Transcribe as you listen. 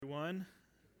everyone.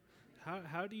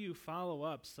 How do you follow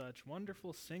up such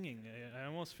wonderful singing? I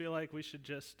almost feel like we should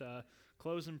just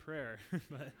close in prayer.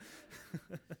 But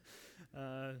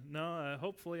no,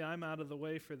 hopefully I'm out of the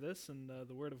way for this, and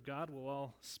the Word of God will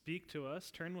all speak to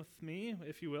us. Turn with me,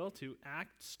 if you will, to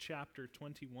Acts chapter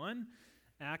 21.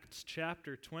 Acts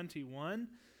chapter 21.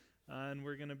 And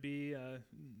we're going to be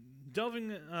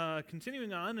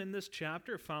continuing on in this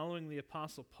chapter, following the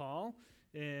Apostle Paul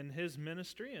in his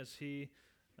ministry as he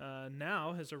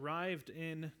now has arrived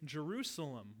in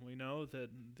Jerusalem. We know that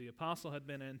the apostle had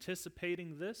been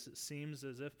anticipating this. It seems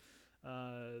as if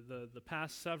the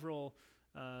past several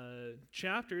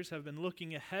chapters have been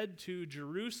looking ahead to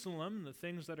Jerusalem, the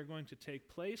things that are going to take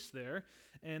place there.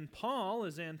 And Paul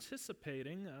is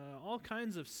anticipating all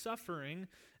kinds of suffering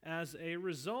as a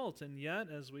result. And yet,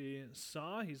 as we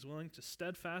saw, he's willing to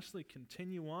steadfastly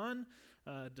continue on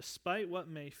despite what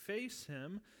may face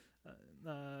him.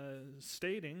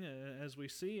 Stating, as we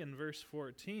see in verse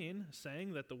 14,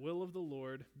 saying that the will of the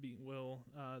Lord be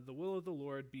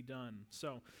done.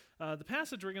 So, the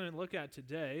passage we're going to look at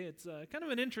today, it's kind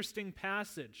of an interesting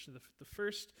passage. The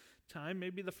first time,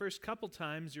 maybe the first couple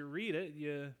times you read it,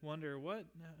 you wonder, what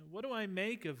do I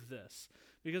make of this?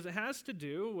 Because it has to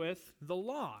do with the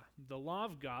law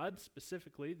of God,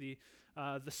 specifically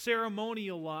the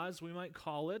ceremonial laws, we might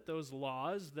call it, those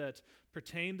laws that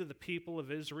pertain to the people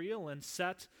of Israel and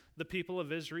set the people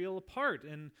of Israel apart.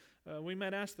 And we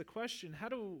might ask the question,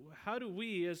 how do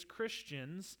we as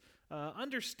Christians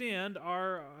understand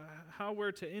how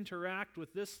we're to interact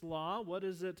with this law? What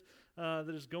is it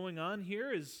that is going on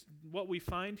here? Is what we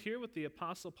find here with the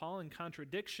Apostle Paul in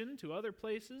contradiction to other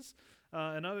places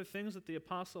and other things that the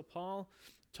Apostle Paul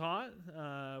taught?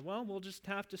 Well, we'll just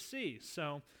have to see.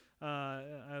 So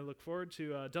I look forward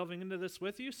to delving into this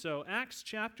with you. So Acts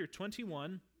chapter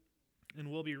 21,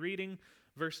 and we'll be reading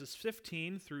verses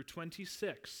 15 through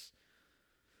 26.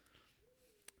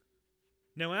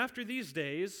 Now after these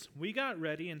days, we got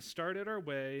ready and started our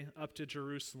way up to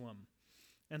Jerusalem.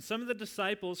 And some of the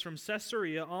disciples from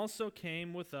Caesarea also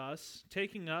came with us,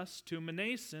 taking us to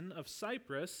Mnason of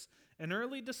Cyprus, an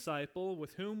early disciple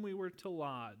with whom we were to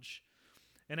lodge.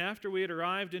 And after we had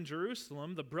arrived in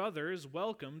Jerusalem, the brothers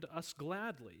welcomed us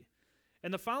gladly.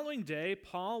 And the following day,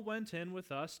 Paul went in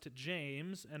with us to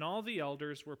James, and all the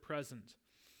elders were present.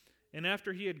 And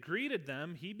after he had greeted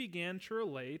them, he began to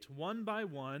relate, one by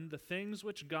one, the things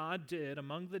which God did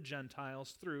among the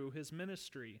Gentiles through his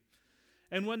ministry.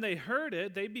 And when they heard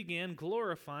it, they began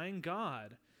glorifying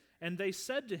God. And they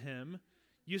said to him,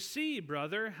 "You see,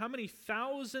 brother, how many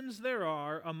thousands there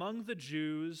are among the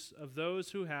Jews of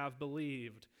those who have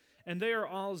believed. And they are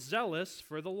all zealous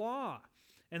for the law.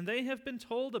 And they have been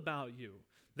told about you,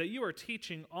 that you are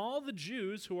teaching all the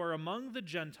Jews who are among the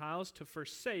Gentiles to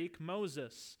forsake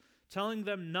Moses, telling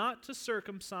them not to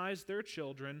circumcise their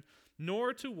children,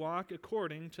 nor to walk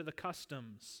according to the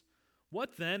customs.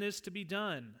 What then is to be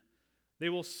done? They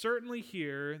will certainly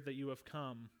hear that you have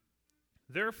come.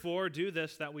 Therefore do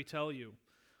this that we tell you.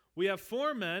 We have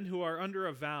 4 men who are under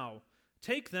a vow.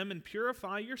 Take them and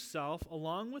purify yourself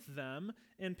along with them,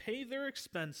 and pay their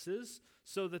expenses,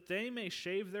 so that they may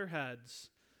shave their heads.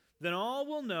 Then all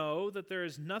will know that there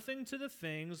is nothing to the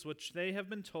things which they have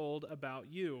been told about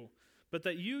you, but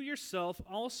that you yourself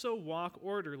also walk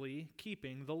orderly,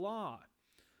 keeping the law.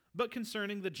 But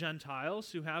concerning the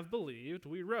Gentiles who have believed,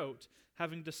 we wrote,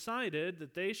 having decided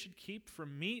that they should keep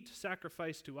from meat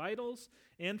sacrificed to idols,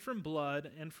 and from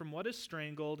blood, and from what is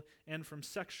strangled, and from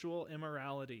sexual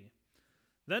immorality.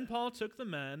 Then Paul took the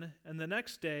men, and the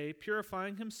next day,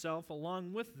 purifying himself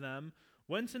along with them,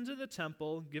 went into the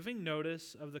temple, giving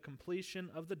notice of the completion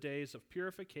of the days of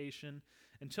purification,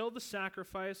 until the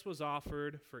sacrifice was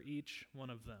offered for each one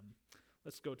of them.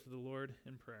 Let's go to the Lord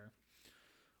in prayer.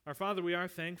 Our Father, we are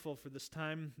thankful for this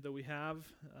time that we have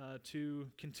to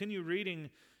continue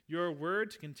reading your word,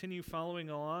 to continue following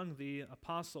along the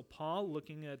Apostle Paul,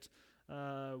 looking at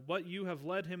what you have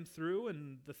led him through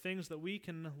and the things that we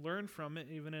can learn from it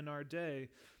even in our day.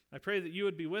 I pray that you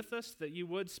would be with us, that you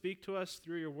would speak to us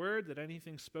through your word, that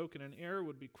anything spoken in error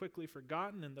would be quickly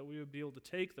forgotten, and that we would be able to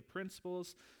take the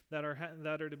principles that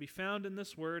are to be found in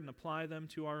this word and apply them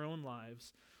to our own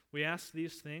lives. We ask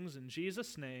these things in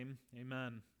Jesus' name,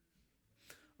 amen.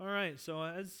 All right, so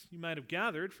as you might have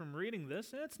gathered from reading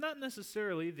this, it's not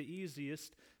necessarily the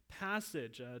easiest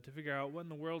passage to figure out what in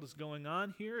the world is going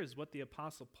on here. Is what the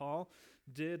Apostle Paul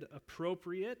did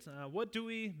appropriate? What do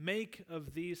we make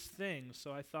of these things?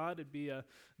 So I thought it'd be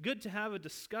good to have a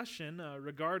discussion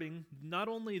regarding not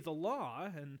only the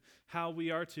law and how we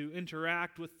are to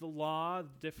interact with the law,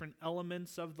 different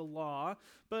elements of the law,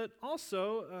 but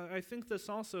also I think this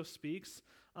also speaks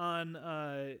on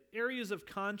areas of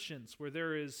conscience where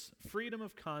there is freedom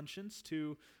of conscience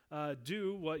to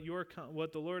do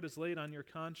what the Lord has laid on your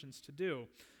conscience to do.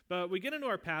 But we get into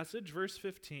our passage, verse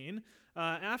 15.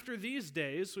 After these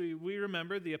days, we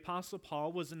remember the Apostle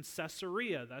Paul was in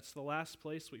Caesarea. That's the last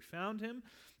place we found him.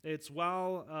 It's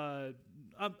while,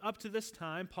 up to this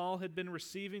time, Paul had been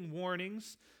receiving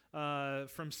warnings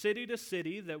from city to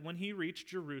city that when he reached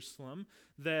Jerusalem,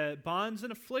 that bonds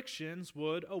and afflictions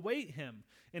would await him.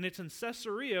 And it's in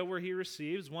Caesarea where he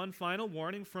receives one final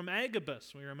warning from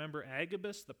Agabus. We remember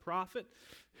Agabus, the prophet,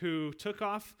 who took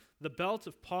off the belt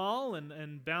of Paul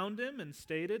and bound him and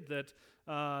stated that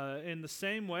in the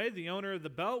same way, the owner of the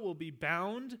belt will be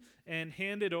bound and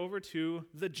handed over to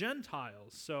the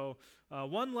Gentiles. So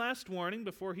one last warning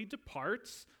before he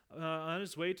departs on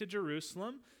his way to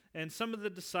Jerusalem. And some of the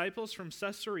disciples from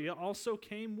Caesarea also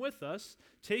came with us,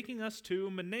 taking us to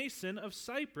Mnason of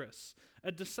Cyprus,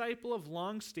 a disciple of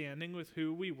long standing with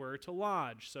who we were to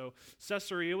lodge. So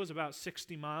Caesarea was about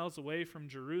 60 miles away from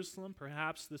Jerusalem.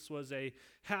 Perhaps this was a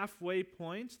halfway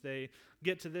point. They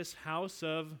get to this house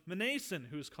of Mnason,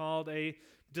 who's called a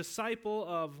disciple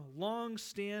of long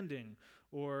standing,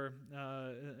 or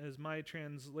as my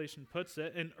translation puts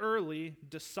it, an early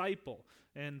disciple.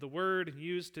 And the word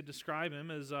used to describe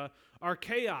him is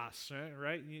archaeos,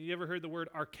 right? You ever heard the word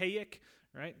archaic,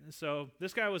 right? So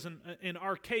this guy was an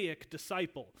archaic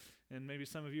disciple. And maybe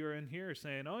some of you are in here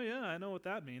saying, oh yeah, I know what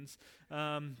that means.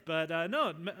 But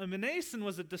no, Mnason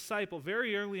was a disciple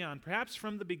very early on, perhaps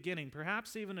from the beginning,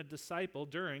 perhaps even a disciple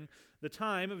during the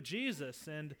time of Jesus.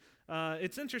 And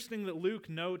it's interesting that Luke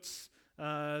notes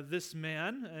this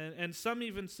man, and some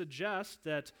even suggest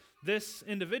that this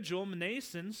individual,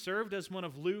 Mnason, served as one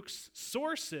of Luke's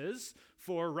sources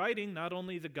for writing not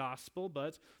only the gospel,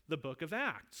 but the book of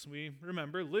Acts. We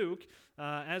remember Luke,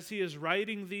 as he is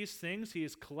writing these things, he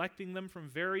is collecting them from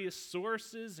various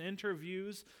sources,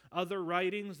 interviews, other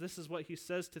writings. This is what he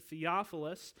says to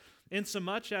Theophilus,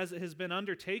 insomuch as it has been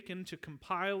undertaken to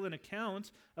compile an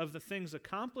account of the things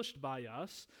accomplished by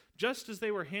us, just as they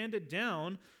were handed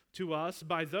down to us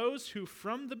by those who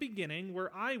from the beginning were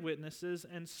eyewitnesses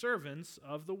and servants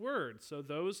of the word. So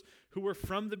those who were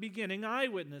from the beginning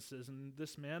eyewitnesses, and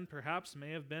this man perhaps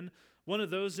may have been one of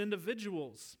those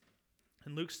individuals.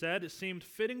 And Luke said, it seemed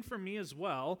fitting for me as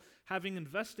well, having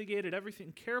investigated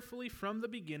everything carefully from the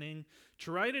beginning,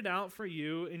 to write it out for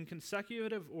you in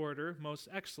consecutive order, most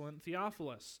excellent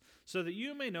Theophilus, so that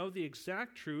you may know the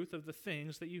exact truth of the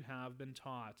things that you have been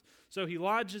taught. So he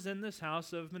lodges in this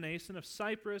house of Mnason of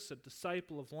Cyprus, a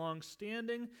disciple of long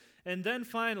standing, and then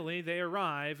finally they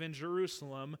arrive in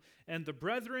Jerusalem, and the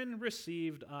brethren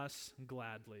received us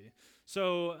gladly.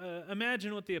 So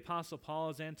imagine what the Apostle Paul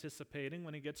is anticipating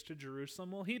when he gets to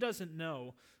Jerusalem. Well, he doesn't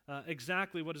know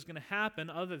exactly what is going to happen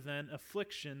other than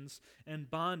afflictions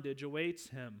and bondage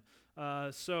awaits him.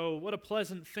 So what a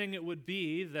pleasant thing it would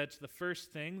be that the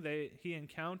first thing he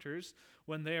encounters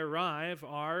when they arrive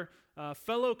are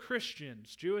fellow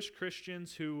Christians, Jewish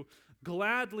Christians who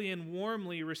gladly and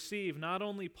warmly receive not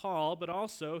only Paul, but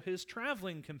also his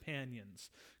traveling companions.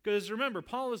 Because remember,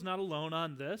 Paul is not alone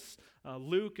on this.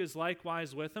 Luke is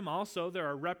likewise with him. Also, there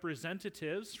are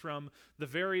representatives from the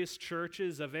various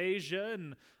churches of Asia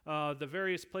and the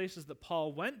various places that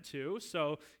Paul went to.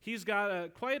 So he's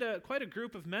got quite a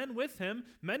group of men with him,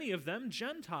 many of them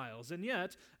Gentiles. And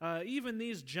yet, even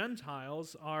these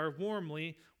Gentiles are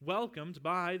warmly welcomed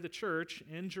by the church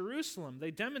in Jerusalem.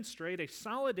 They demonstrate a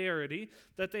solidarity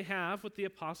that they have with the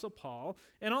Apostle Paul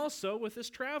and also with his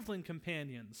traveling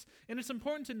companions. And it's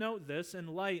important to note this in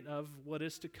light of what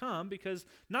is to come, because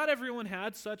not everyone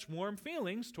had such warm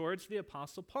feelings towards the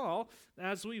Apostle Paul,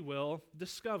 as we will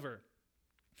discover.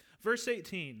 Verse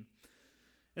 18,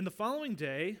 and the following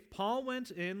day, Paul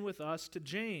went in with us to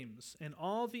James, and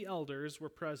all the elders were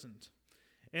present.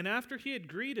 And after he had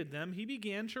greeted them, he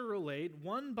began to relate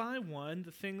one by one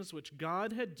the things which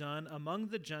God had done among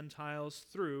the Gentiles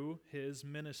through his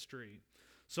ministry.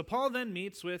 So Paul then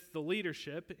meets with the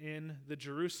leadership in the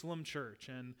Jerusalem church,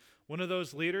 and one of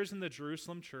those leaders in the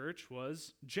Jerusalem church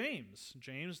was James.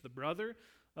 James, the brother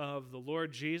of the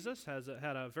Lord Jesus,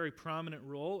 had a very prominent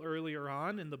role earlier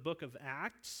on in the book of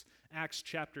Acts, Acts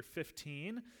chapter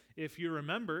 15. If you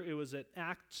remember, it was at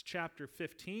Acts chapter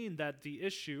 15 that the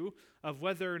issue of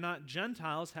whether or not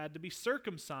Gentiles had to be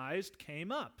circumcised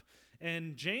came up.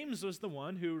 And James was the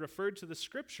one who referred to the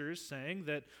scriptures saying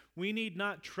that we need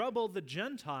not trouble the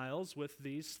Gentiles with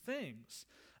these things.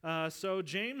 So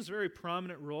James, very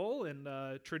prominent role,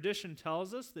 and tradition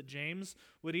tells us that James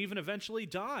would even eventually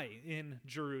die in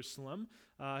Jerusalem.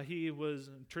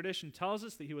 Tradition tells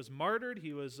us that he was martyred,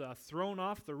 he was thrown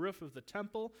off the roof of the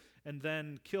temple, and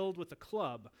then killed with a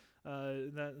club.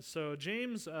 So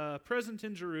James, present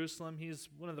in Jerusalem, he's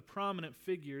one of the prominent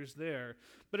figures there.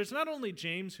 But it's not only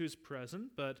James who's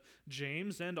present, but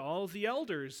James and all the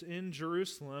elders in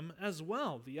Jerusalem as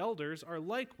well. The elders are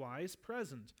likewise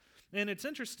present. And it's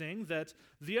interesting that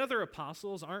the other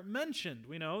apostles aren't mentioned.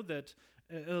 We know that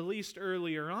at least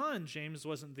earlier on, James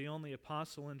wasn't the only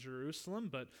apostle in Jerusalem,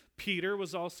 but Peter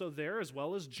was also there, as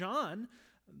well as John.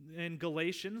 In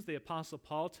Galatians, the Apostle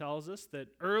Paul tells us that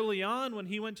early on when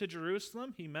he went to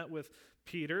Jerusalem, he met with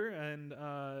Peter and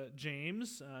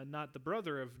James, not the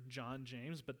brother of John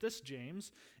James, but this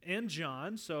James, and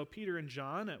John. So Peter and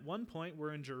John at one point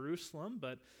were in Jerusalem,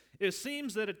 but it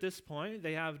seems that at this point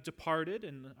they have departed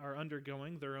and are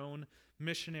undergoing their own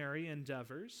missionary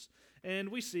endeavors. And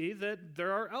we see that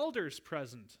there are elders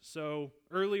present. So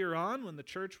earlier on, when the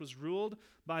church was ruled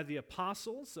by the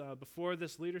apostles before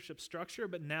this leadership structure,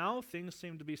 but now things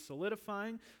seem to be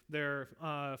solidifying. They're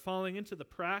falling into the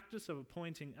practice of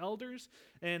appointing elders.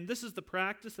 And this is the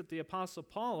practice that the Apostle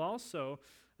Paul also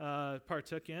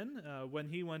partook in when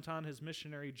he went on his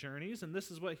missionary journeys, and this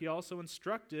is what he also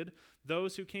instructed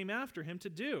those who came after him to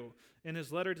do. In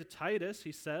his letter to Titus,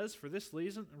 he says, "For this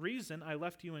reason I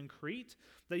left you in Crete,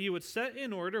 that you would set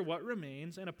in order what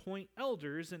remains and appoint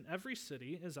elders in every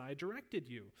city as I directed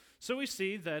you." So we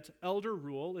see that elder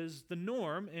rule is the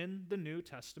norm in the New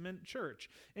Testament church,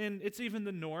 and it's even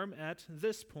the norm at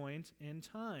this point in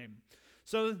time.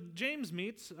 So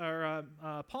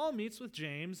Paul meets with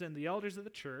James and the elders of the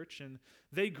church, and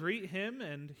they greet him,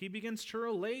 and he begins to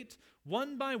relate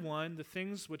one by one the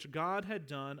things which God had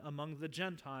done among the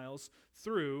Gentiles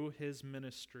through his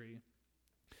ministry.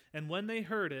 And when they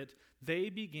heard it, they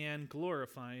began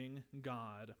glorifying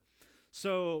God.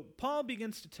 So Paul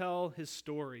begins to tell his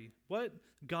story, what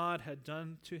God had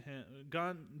done to him,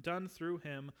 done through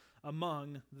him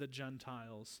among the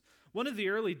Gentiles. One of the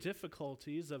early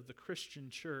difficulties of the Christian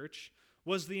church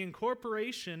was the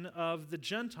incorporation of the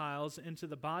Gentiles into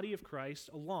the body of Christ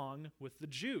along with the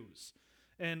Jews.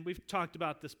 And we've talked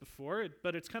about this before,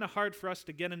 but it's kind of hard for us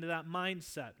to get into that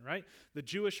mindset, right? The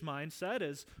Jewish mindset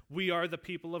is we are the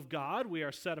people of God. We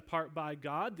are set apart by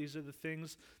God. These are the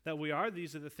things that we are.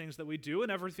 These are the things that we do.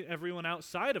 And everyone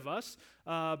outside of us,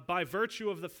 by virtue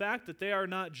of the fact that they are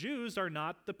not Jews, are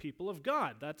not the people of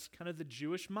God. That's kind of the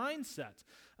Jewish mindset.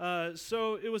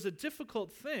 So it was a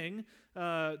difficult thing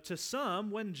to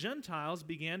some when Gentiles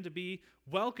began to be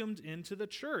welcomed into the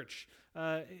church.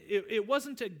 It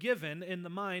wasn't a given in the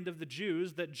mind of the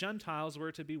Jews that Gentiles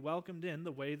were to be welcomed in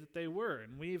the way that they were.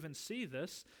 And we even see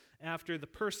this after the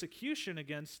persecution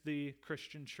against the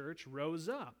Christian church rose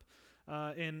up.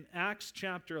 In Acts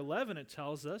chapter 11, it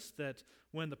tells us that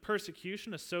when the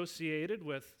persecution associated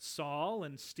with Saul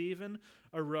and Stephen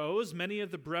arose, many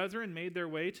of the brethren made their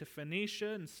way to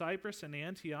Phoenicia and Cyprus and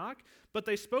Antioch, but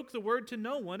they spoke the word to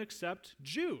no one except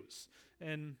Jews.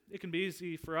 And it can be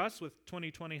easy for us with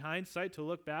 2020 hindsight to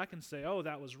look back and say, oh,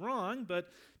 that was wrong, but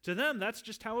to them, that's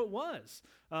just how it was.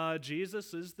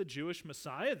 Jesus is the Jewish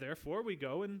Messiah, therefore we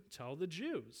go and tell the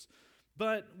Jews.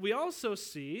 But we also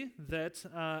see that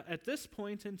at this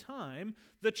point in time,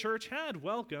 the church had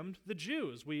welcomed the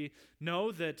Jews. We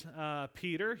know that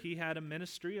Peter, he had a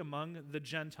ministry among the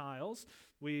Gentiles.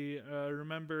 We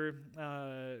remember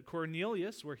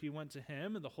Cornelius, where he went to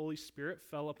him, and the Holy Spirit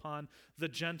fell upon the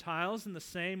Gentiles in the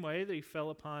same way that he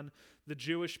fell upon the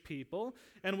Jewish people.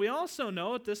 And we also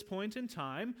know at this point in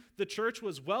time, the church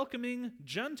was welcoming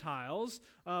Gentiles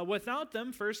without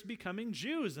them first becoming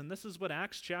Jews. And this is what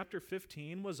Acts chapter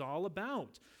 15 was all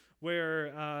about, where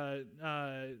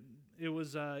it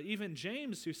was even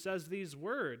James who says these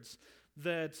words,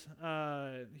 that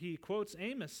he quotes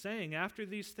Amos saying, "After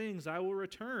these things I will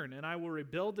return, and I will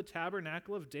rebuild the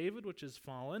tabernacle of David which is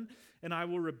fallen, and I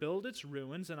will rebuild its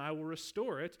ruins, and I will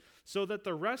restore it, so that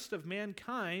the rest of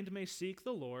mankind may seek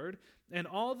the Lord, and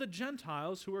all the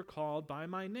Gentiles who are called by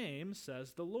my name,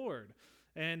 says the Lord."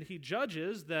 And he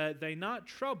judges that they not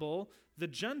trouble the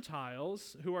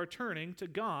Gentiles who are turning to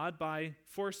God by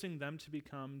forcing them to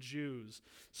become Jews.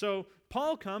 So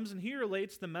Paul comes and he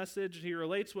relates the message, he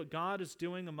relates what God is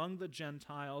doing among the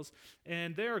Gentiles,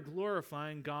 and they are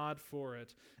glorifying God for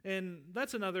it. And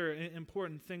that's another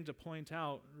important thing to point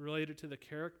out related to the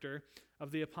character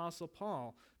of the Apostle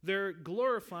Paul. They're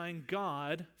glorifying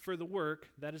God for the work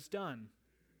that is done.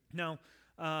 Now,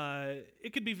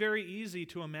 it could be very easy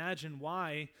to imagine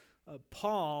why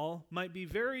Paul might be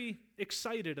very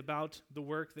excited about the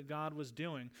work that God was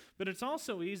doing. But it's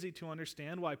also easy to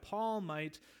understand why Paul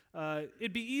might,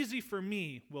 it'd be easy for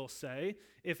me, we'll say,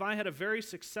 if I had a very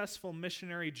successful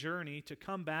missionary journey to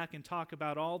come back and talk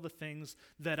about all the things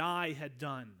that I had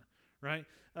done, right?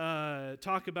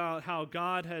 Talk about how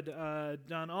God had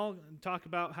talk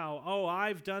about how,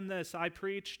 I've done this, I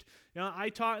preached, I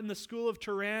taught in the school of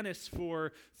Tyrannus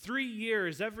for 3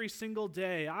 years every single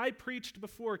day. I preached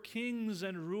before kings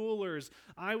and rulers.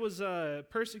 I was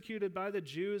persecuted by the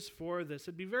Jews for this.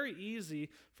 It'd be very easy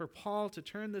for Paul to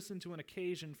turn this into an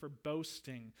occasion for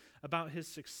boasting about his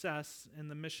success in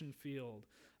the mission field.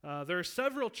 There are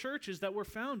several churches that were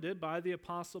founded by the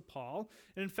Apostle Paul,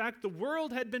 and in fact, the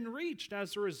world had been reached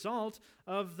as a result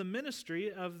of the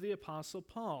ministry of the Apostle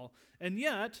Paul. And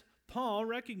yet, Paul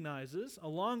recognizes,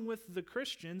 along with the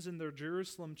Christians in the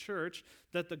Jerusalem church,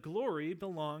 that the glory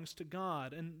belongs to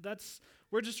God. And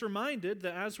we're just reminded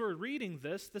that as we're reading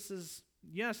this is,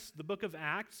 yes, the book of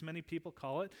Acts, many people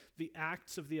call it the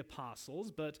Acts of the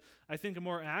Apostles, but I think a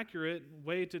more accurate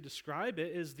way to describe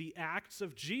it is the Acts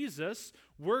of Jesus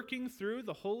working through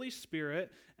the Holy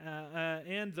Spirit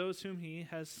and those whom he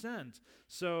has sent.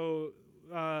 So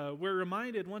we're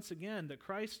reminded once again that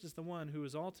Christ is the one who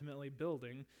is ultimately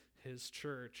building his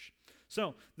church.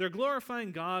 So they're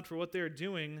glorifying God for what they're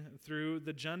doing through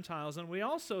the Gentiles, and we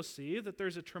also see that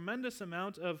there's a tremendous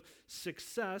amount of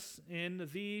success in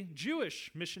the Jewish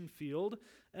mission field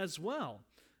as well.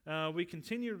 We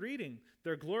continue reading.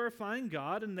 They're glorifying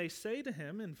God, and they say to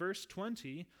him in verse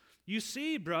 20, "You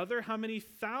see, brother, how many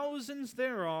thousands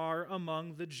there are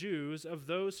among the Jews of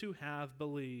those who have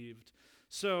believed."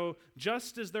 So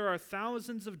just as there are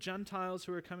thousands of Gentiles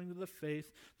who are coming to the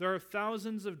faith, there are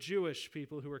thousands of Jewish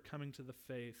people who are coming to the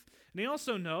faith. And he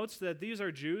also notes that these are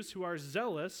Jews who are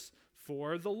zealous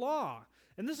for the law.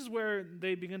 And this is where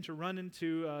they begin to run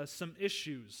into some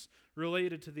issues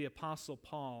related to the Apostle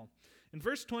Paul. In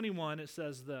verse 21, it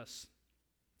says this,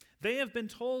 "They have been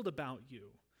told about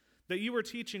you, that you are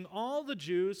teaching all the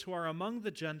Jews who are among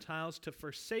the Gentiles to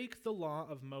forsake the law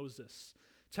of Moses,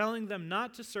 telling them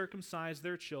not to circumcise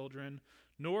their children,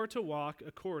 nor to walk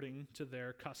according to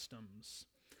their customs."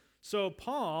 So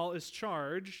Paul is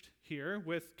charged here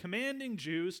with commanding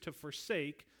Jews to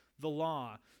forsake the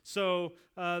law. So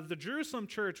the Jerusalem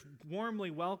church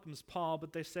warmly welcomes Paul,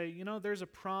 but they say, there's a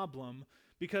problem,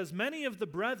 because many of the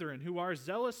brethren who are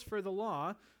zealous for the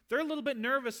law, they're a little bit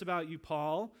nervous about you,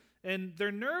 Paul. And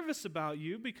they're nervous about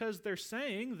you because they're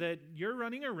saying that you're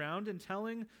running around and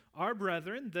telling our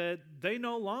brethren that they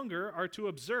no longer are to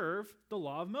observe the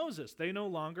law of Moses. They no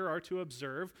longer are to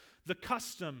observe the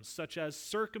customs such as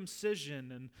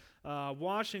circumcision and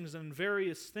washings and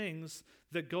various things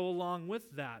that go along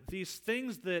with that. These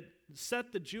things that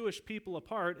set the Jewish people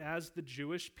apart as the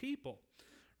Jewish people,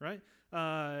 right?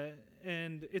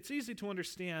 And it's easy to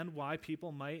understand why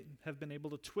people might have been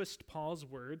able to twist Paul's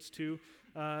words to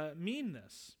mean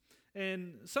this.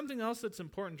 And something else that's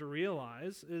important to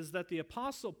realize is that the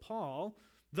Apostle Paul,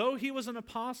 though he was an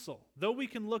apostle, though we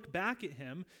can look back at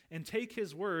him and take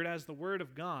his word as the word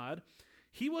of God,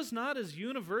 he was not as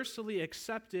universally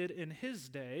accepted in his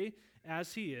day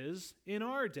as he is in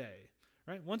our day.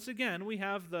 Right? Once again, we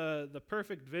have the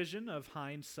perfect vision of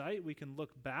hindsight. We can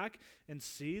look back and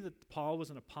see that Paul was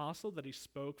an apostle, that he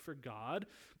spoke for God.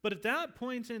 But at that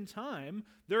point in time,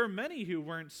 there are many who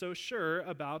weren't so sure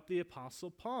about the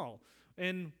Apostle Paul.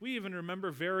 And we even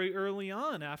remember very early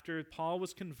on after Paul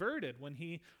was converted, when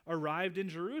he arrived in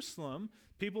Jerusalem,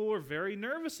 people were very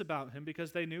nervous about him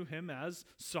because they knew him as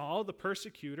Saul, the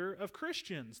persecutor of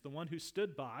Christians, the one who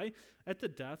stood by at the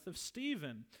death of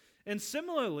Stephen. And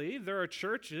similarly, there are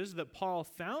churches that Paul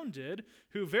founded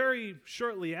who very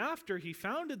shortly after he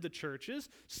founded the churches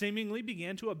seemingly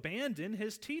began to abandon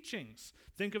his teachings.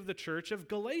 Think of the church of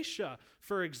Galatia,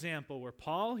 for example, where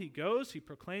Paul, he goes, he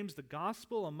proclaims the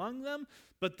gospel among them,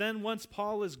 but then once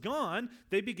Paul is gone,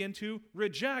 they begin to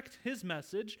reject his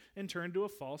message and turn to a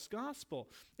false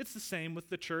gospel. It's the same with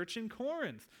the church in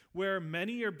Corinth, where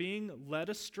many are being led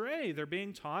astray. They're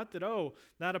being taught that,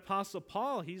 that Apostle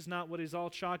Paul, he's not what he's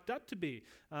all chalked up to be.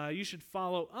 You should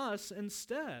follow us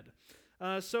instead.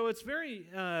 So it's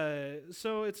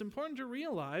important to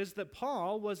realize that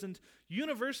Paul wasn't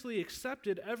universally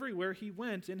accepted everywhere he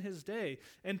went in his day.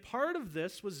 And part of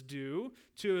this was due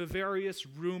to various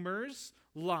rumors,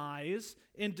 lies,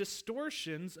 and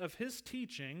distortions of his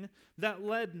teaching that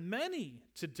led many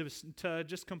to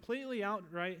just completely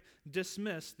outright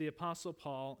dismiss the Apostle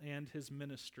Paul and his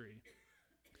ministry.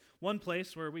 One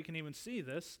place where we can even see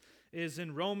this is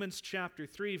in Romans chapter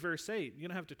 3, verse 8. You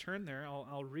don't have to turn there.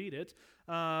 I'll read it.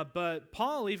 But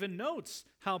Paul even notes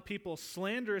how people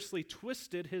slanderously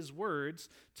twisted his words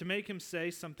to make him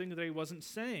say something that he wasn't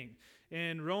saying.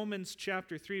 In Romans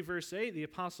chapter 3, verse 8, the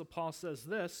Apostle Paul says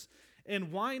this,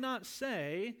 "And why not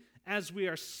say, as we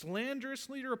are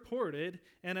slanderously reported,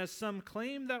 and as some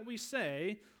claim that we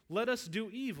say, let us do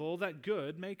evil that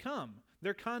good may come.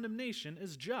 Their condemnation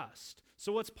is just."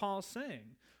 So what's Paul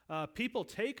saying? People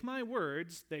take my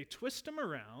words, they twist them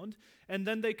around, and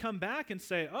then they come back and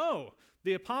say, oh,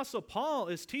 the Apostle Paul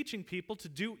is teaching people to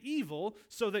do evil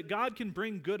so that God can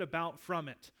bring good about from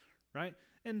it, right?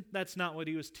 And that's not what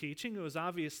he was teaching. It was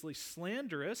obviously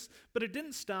slanderous, but it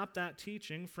didn't stop that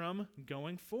teaching from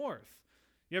going forth.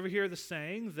 You ever hear the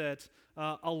saying that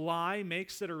a lie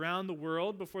makes it around the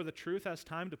world before the truth has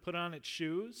time to put on its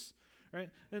shoes? Right?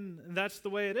 And that's the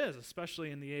way it is,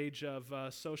 especially in the age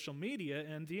of social media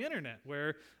and the internet,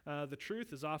 where the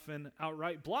truth is often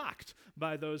outright blocked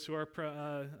by those who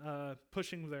are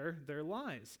pushing their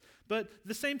lies. But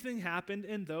the same thing happened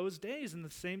in those days, and the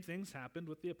same things happened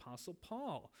with the Apostle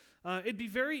Paul. It'd be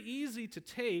very easy to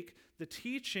take the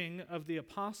teaching of the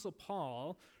Apostle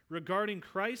Paul regarding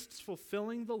Christ's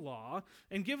fulfilling the law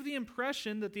and give the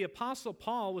impression that the Apostle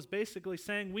Paul was basically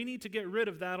saying we need to get rid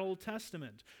of that Old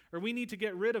Testament, or we need to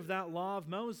get rid of that law of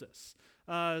Moses.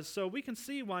 So we can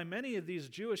see why many of these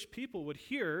Jewish people would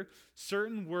hear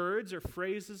certain words or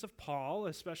phrases of Paul,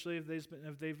 especially if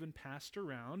they've been passed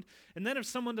around. And then if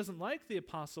someone doesn't like the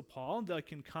Apostle Paul, they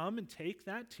can come and take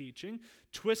that teaching,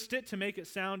 twist it to make it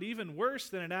sound even worse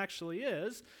than it actually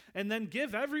is, and then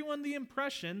give everyone the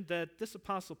impression that this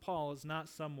Apostle Paul is not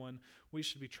someone we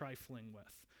should be trifling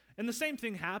with. And the same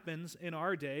thing happens in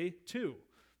our day too.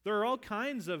 There are all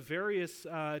kinds of various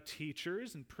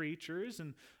teachers and preachers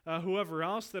and whoever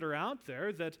else that are out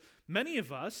there that many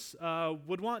of us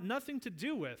would want nothing to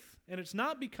do with. And it's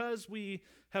not because we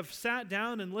have sat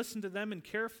down and listened to them and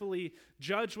carefully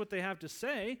judged what they have to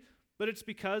say, but it's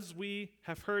because we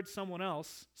have heard someone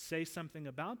else say something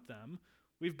about them.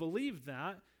 We've believed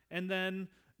that, and then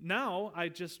now I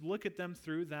just look at them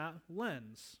through that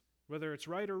lens, whether it's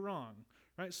right or wrong.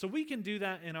 Right? So we can do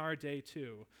that in our day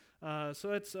too.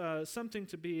 So it's something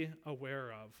to be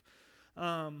aware of.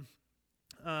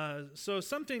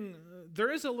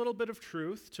 There is a little bit of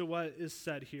truth to what is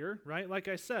said here, right? Like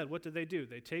I said, what do?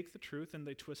 They take the truth and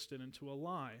they twist it into a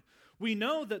lie. We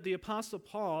know that the Apostle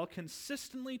Paul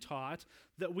consistently taught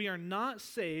that we are not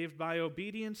saved by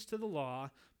obedience to the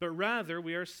law, but rather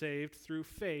we are saved through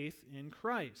faith in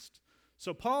Christ.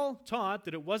 So Paul taught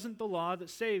that it wasn't the law that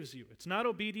saves you. It's not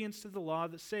obedience to the law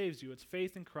that saves you. It's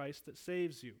faith in Christ that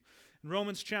saves you. In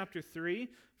Romans chapter 3,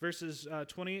 verses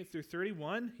 28 through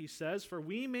 31, he says, "For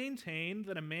we maintain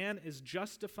that a man is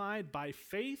justified by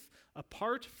faith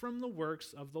apart from the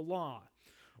works of the law.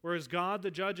 Or is God the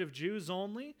judge of Jews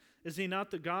only? Is he not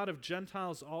the God of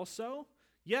Gentiles also?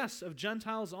 Yes, of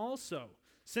Gentiles also.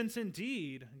 Since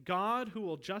indeed God, who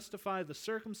will justify the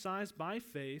circumcised by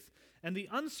faith and the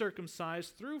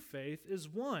uncircumcised through faith, is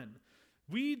one.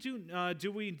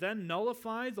 Do we then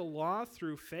nullify the law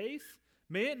through faith?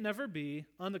 May it never be.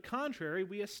 On the contrary,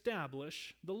 we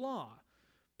establish the law."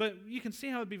 But you can see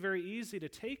how it would be very easy to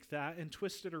take that and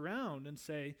twist it around and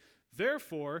say,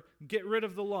 therefore, get rid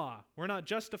of the law. We're not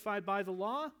justified by the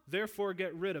law, therefore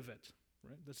get rid of it.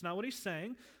 Right? That's not what he's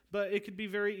saying, but it could be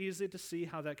very easy to see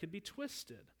how that could be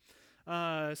twisted.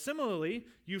 Similarly,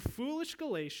 you foolish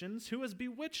Galatians, who has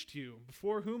bewitched you,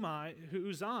 before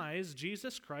whose eyes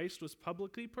Jesus Christ was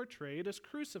publicly portrayed as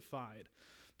crucified?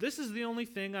 This is the only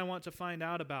thing I want to find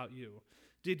out about you.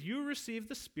 Did you receive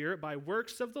the Spirit by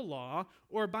works of the law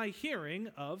or by hearing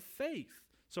of faith?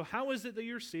 So how is it that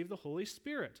you receive the Holy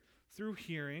Spirit? Through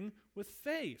hearing with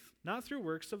faith, not through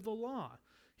works of the law.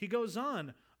 He goes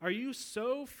on, "Are you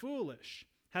so foolish?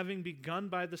 Having begun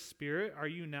by the Spirit, are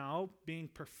you now being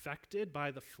perfected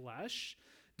by the flesh?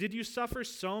 Did you suffer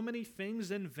so many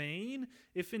things in vain,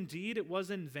 if indeed it was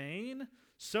in vain?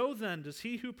 So then, does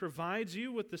he who provides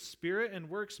you with the Spirit and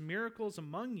works miracles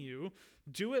among you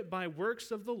do it by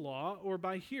works of the law or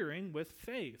by hearing with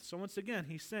faith?" So once again,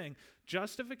 he's saying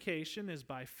justification is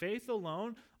by faith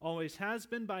alone, always has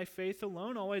been by faith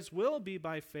alone, always will be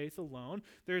by faith alone.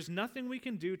 There's nothing we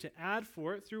can do to add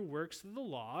for it through works of the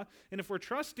law. And if we're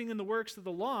trusting in the works of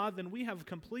the law, then we have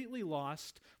completely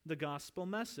lost the gospel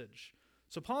message.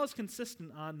 So Paul is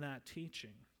consistent on that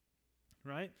teaching,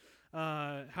 right?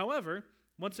 However,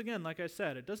 once again, like I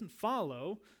said, it doesn't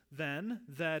follow then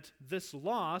that this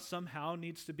law somehow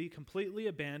needs to be completely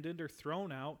abandoned or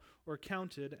thrown out or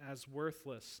counted as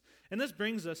worthless. And this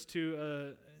brings us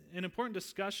to an important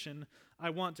discussion I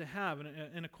want to have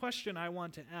and a question I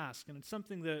want to ask. And it's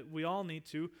something that we all need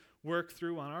to work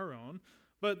through on our own.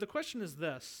 But the question is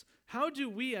this: how do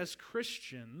we as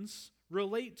Christians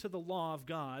relate to the law of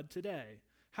God today?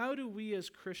 How do we as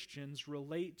Christians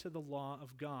relate to the law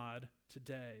of God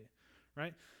today?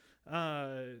 Right?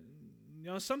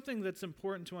 Something that's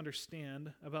important to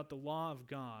understand about the law of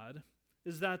God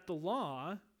is that the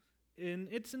law, in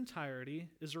its entirety,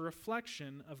 is a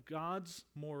reflection of God's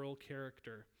moral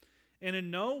character. And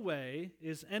in no way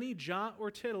is any jot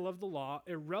or tittle of the law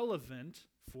irrelevant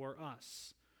for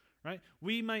us. Right?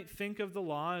 We might think of the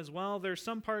law as, well, there's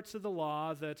some parts of the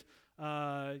law that,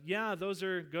 those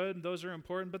are good, those are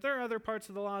important, but there are other parts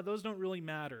of the law, those don't really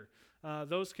matter.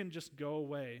 Those can just go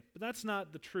away. But that's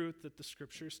not the truth that the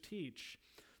Scriptures teach.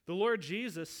 The Lord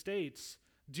Jesus states,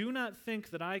 "Do not think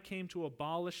that I came to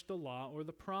abolish the law or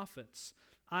the prophets.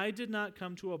 I did not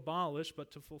come to abolish,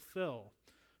 but to fulfill.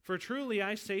 For truly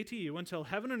I say to you, until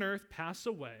heaven and earth pass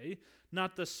away,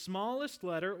 not the smallest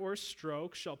letter or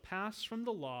stroke shall pass from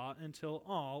the law until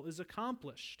all is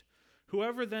accomplished.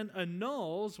 Whoever then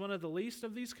annuls one of the least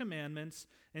of these commandments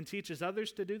and teaches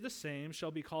others to do the same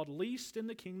shall be called least in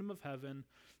the kingdom of heaven,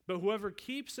 but whoever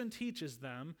keeps and teaches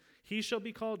them, he shall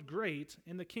be called great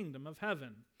in the kingdom of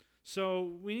heaven." So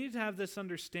we need to have this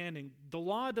understanding. The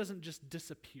law doesn't just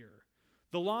disappear.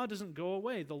 The law doesn't go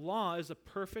away. The law is a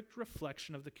perfect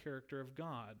reflection of the character of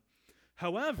God.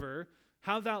 However,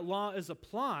 how that law is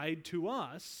applied to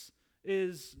us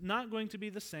is not going to be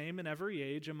the same in every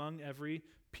age among every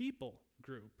people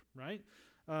group, right?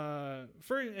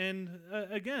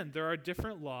 Again, there are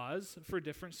different laws for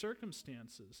different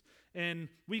circumstances. And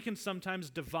we can sometimes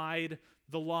divide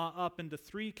the law up into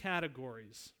three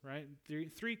categories, right?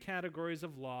 Three categories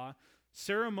of law: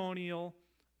 ceremonial.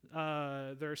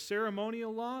 There's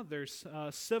ceremonial law, there's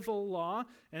civil law,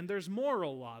 and there's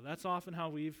moral law. That's often how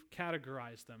we've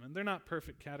categorized them. And they're not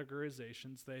perfect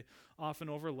categorizations. They often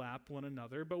overlap one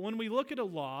another. But when we look at a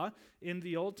law, in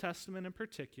the Old Testament in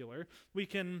particular, we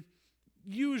can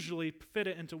usually fit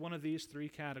it into one of these three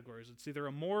categories. It's either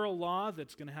a moral law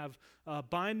that's going to have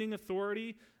binding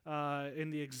authority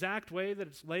in the exact way that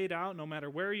it's laid out, no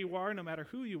matter where you are, no matter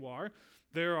who you are.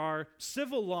 There are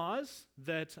civil laws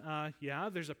that,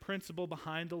 there's a principle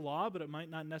behind the law, but it might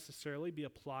not necessarily be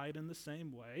applied in the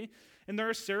same way. And there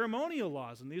are ceremonial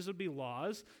laws, and these would be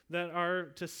laws that are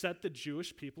to set the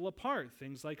Jewish people apart.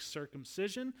 Things like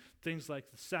circumcision, things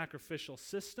like the sacrificial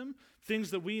system, things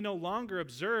that we no longer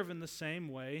observe in the same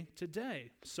way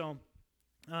today. So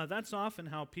that's often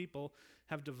how people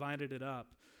have divided it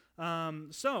up.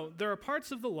 So there are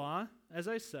parts of the law, as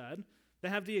I said, that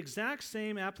have the exact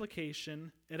same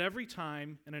application at every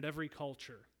time and at every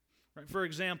culture. Right? For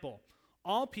example,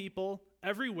 all people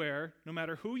everywhere, no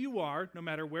matter who you are, no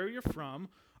matter where you're from,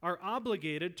 are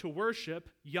obligated to worship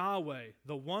Yahweh,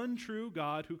 the one true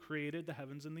God who created the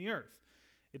heavens and the earth.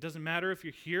 It doesn't matter if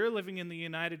you're here living in the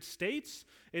United States.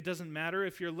 It doesn't matter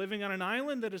if you're living on an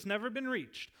island that has never been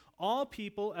reached. All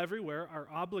people everywhere are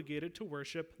obligated to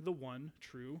worship the one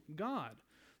true God.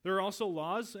 There are also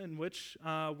laws in which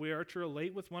we are to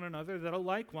relate with one another that are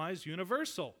likewise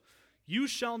universal. "You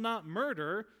shall not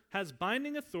murder" has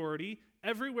binding authority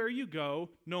everywhere you go,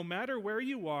 no matter where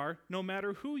you are, no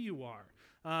matter who you are.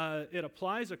 It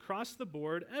applies across the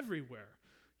board everywhere.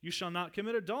 "You shall not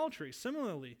commit adultery."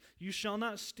 Similarly, "You shall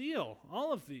not steal."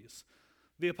 All of these.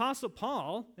 The Apostle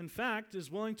Paul, in fact,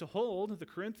 is willing to hold the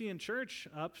Corinthian church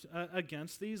up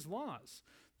against these laws.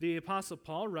 The Apostle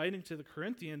Paul, writing to the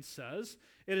Corinthians, says,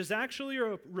 "It is actually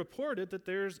reported that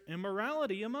there's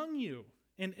immorality among you,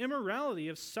 an immorality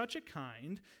of such a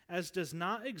kind as does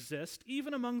not exist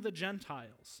even among the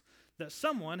Gentiles, that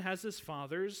someone has his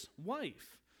father's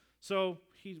wife." So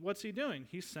what's he doing?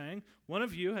 He's saying, one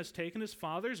of you has taken his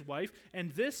father's wife,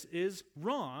 and this is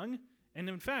wrong. And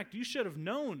in fact, you should have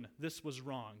known this was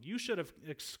wrong. You should have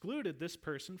excluded this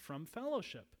person from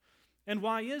fellowship. And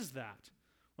why is that?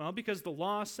 Well, because the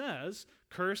law says,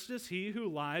 "Cursed is he who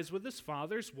lies with his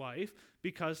father's wife,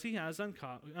 because he has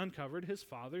uncovered his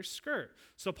father's skirt."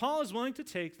 So Paul is willing to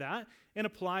take that and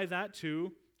apply that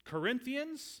to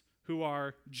Corinthians, who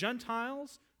are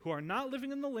Gentiles, who are not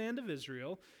living in the land of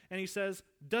Israel, and he says,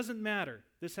 doesn't matter.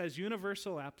 This has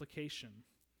universal application.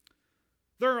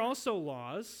 There are also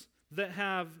laws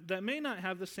that may not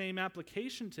have the same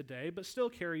application today, but still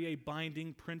carry a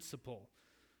binding principle.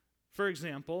 For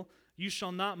example, "You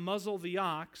shall not muzzle the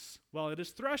ox while it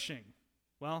is threshing."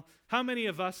 Well, how many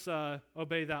of us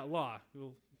obey that law?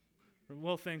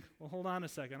 We'll think, well, hold on a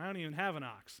second, I don't even have an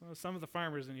ox. Well, some of the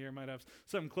farmers in here might have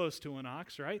something close to an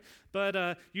ox, right?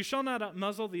 But "you shall not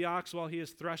muzzle the ox while he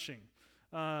is threshing."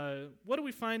 What do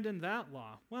we find in that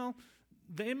law? Well,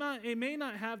 it may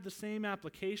not have the same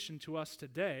application to us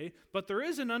today, but there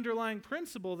is an underlying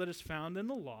principle that is found in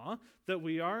the law that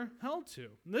we are held to.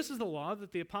 And this is the law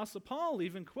that the Apostle Paul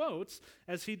even quotes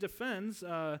as he defends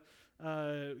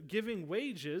giving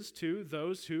wages to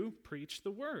those who preach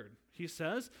the word. He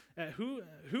says,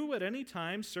 who at any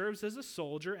time serves as a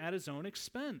soldier at his own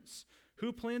expense?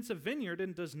 Who plants a vineyard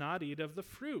and does not eat of the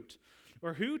fruit?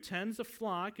 Or who tends a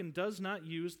flock and does not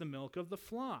use the milk of the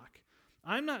flock?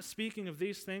 I'm not speaking of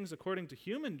these things according to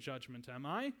human judgment, am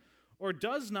I? Or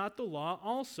does not the law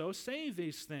also say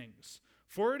these things?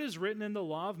 For it is written in the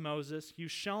law of Moses, you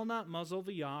shall not muzzle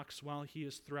the ox while he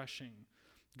is threshing.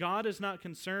 God is not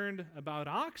concerned about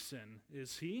oxen,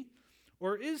 is he?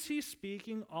 Or is he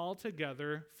speaking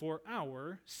altogether for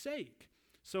our sake?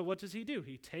 So what does he do?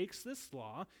 He takes this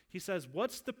law, he says,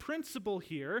 what's the principle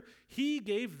here? He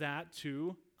gave that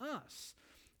to us.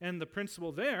 And the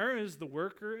principle there is the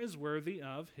worker is worthy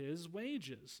of his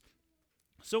wages.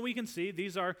 So we can see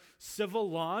these are civil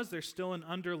laws. There's still an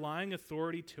underlying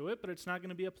authority to it, but it's not going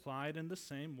to be applied in the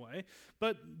same way.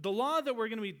 But the law that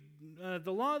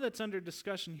the law that's under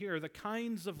discussion here, the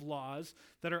kinds of laws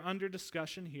that are under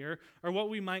discussion here, are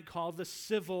what we might call the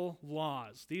civil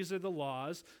laws. These are the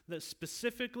laws that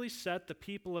specifically set the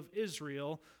people of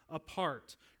Israel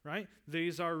apart, right?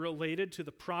 These are related to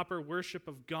the proper worship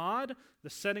of God, the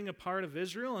setting apart of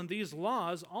Israel, and these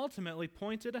laws ultimately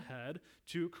pointed ahead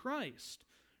to Christ.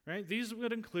 Right? These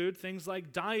would include things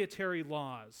like dietary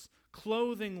laws,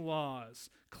 clothing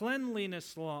laws,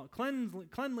 cleanliness laws,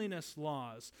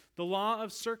 the law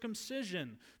of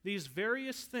circumcision, these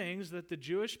various things that the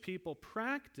Jewish people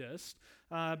practiced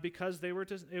because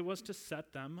it was to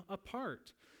set them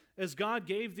apart. As God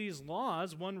gave these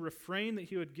laws, one refrain that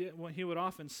he would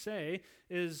often say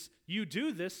is, you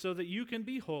do this so that you can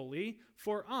be holy,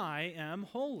 for I am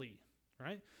holy.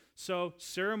 Right? So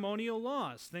ceremonial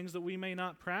laws, things that we may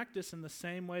not practice in the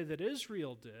same way that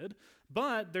Israel did,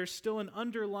 but there's still an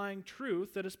underlying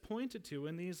truth that is pointed to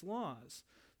in these laws.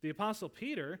 The Apostle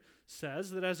Peter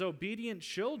says that as obedient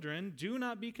children, do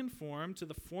not be conformed to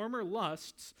the former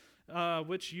lusts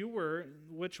which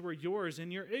were yours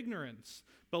in your ignorance.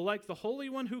 But like the Holy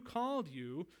One who called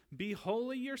you, be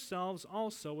holy yourselves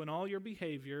also in all your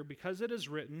behavior, because it is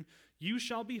written, you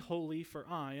shall be holy, for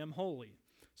I am holy.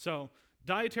 So,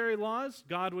 dietary laws,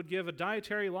 God would give a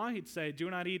dietary law. He'd say, do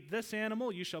not eat this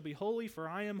animal. You shall be holy, for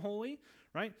I am holy.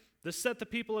 Right? This set the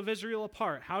people of Israel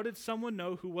apart. How did someone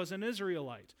know who was an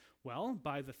Israelite? Well,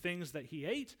 by the things that he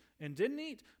ate and didn't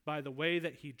eat, by the way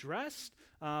that he dressed,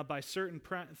 by certain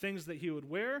things that he would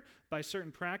wear, by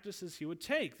certain practices he would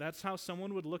take. That's how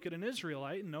someone would look at an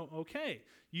Israelite and know, okay,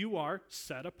 you are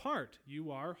set apart.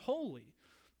 You are holy.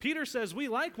 Peter says we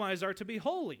likewise are to be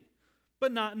holy,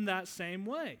 but not in that same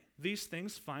way. These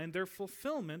things find their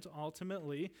fulfillment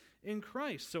ultimately in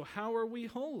Christ. So how are we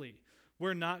holy?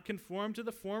 We're not conformed to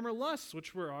the former lusts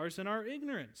which were ours in our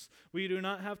ignorance. We do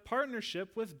not have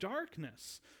partnership with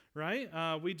darkness, right?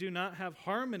 We do not have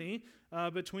harmony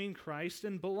between Christ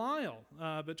and Belial,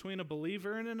 between a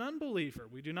believer and an unbeliever.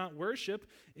 We do not worship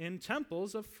in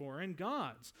temples of foreign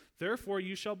gods. Therefore,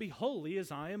 you shall be holy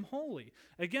as I am holy.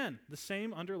 Again, the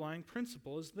same underlying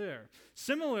principle is there.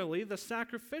 Similarly, the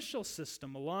sacrificial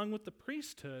system, along with the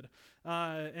priesthood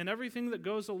and everything that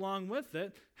goes along with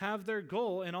it, have their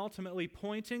goal in ultimately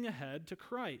pointing ahead to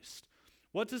Christ.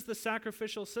 What does the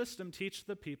sacrificial system teach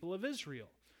the people of Israel?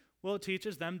 Well, it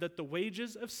teaches them that the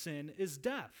wages of sin is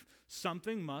death.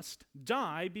 Something must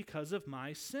die because of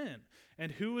my sin.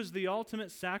 And who is the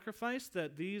ultimate sacrifice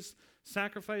that these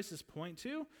sacrifices point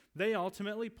to? They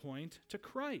ultimately point to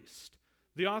Christ.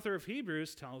 The author of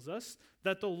Hebrews tells us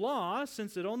that the law,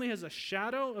 since it only has a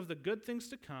shadow of the good things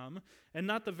to come, and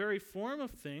not the very form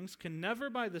of things, can never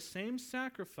by the same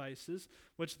sacrifices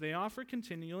which they offer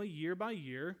continually year by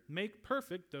year make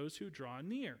perfect those who draw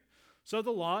near. So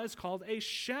the law is called a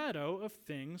shadow of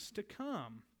things to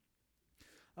come.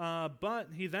 But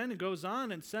he then goes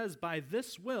on and says, by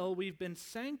this will we've been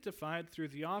sanctified through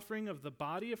the offering of the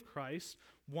body of Christ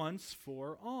once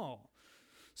for all.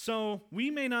 So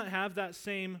we may not have that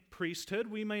same priesthood,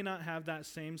 we may not have that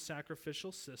same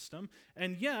sacrificial system,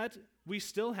 and yet we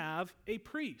still have a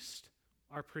priest.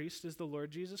 Our priest is the Lord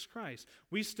Jesus Christ.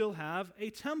 We still have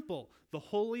a temple, the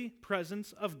holy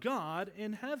presence of God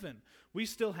in heaven. We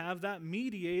still have that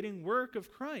mediating work of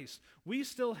Christ. We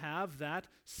still have that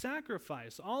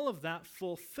sacrifice, all of that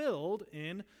fulfilled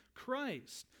in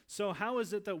Christ. So how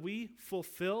is it that we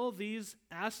fulfill these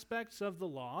aspects of the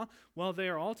law? Well, they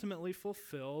are ultimately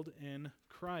fulfilled in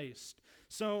Christ.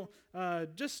 So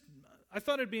just I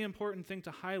thought it'd be an important thing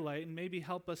to highlight and maybe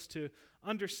help us to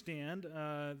understand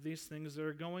these things that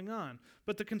are going on.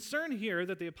 But the concern here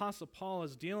that the Apostle Paul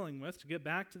is dealing with, to get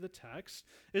back to the text,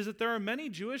 is that there are many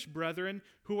Jewish brethren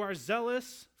who are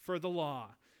zealous for the law.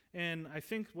 And I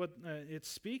think what it's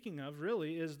speaking of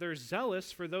really is they're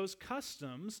zealous for those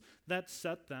customs that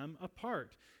set them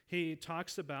apart. He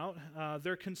talks about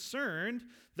they're concerned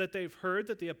that they've heard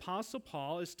that the Apostle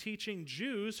Paul is teaching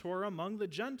Jews who are among the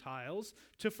Gentiles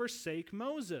to forsake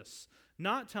Moses,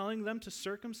 not telling them to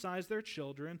circumcise their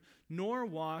children, nor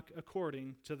walk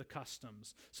according to the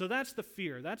customs. So that's the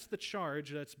fear, that's the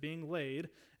charge that's being laid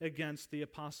against the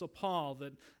Apostle Paul,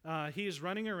 that he's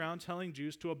running around telling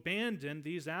Jews to abandon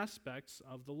these aspects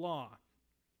of the law.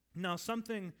 Now,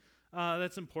 something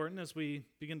that's important as we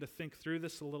begin to think through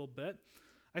this a little bit,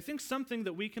 I think something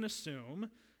that we can assume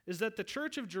is that the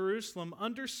Church of Jerusalem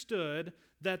understood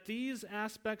that these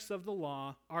aspects of the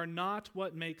law are not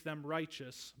what make them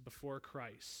righteous before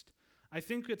Christ. I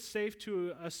think it's safe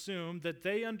to assume that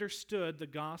they understood the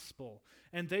gospel,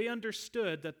 and they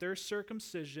understood that their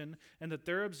circumcision and that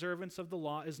their observance of the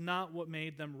law is not what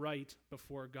made them right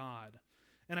before God.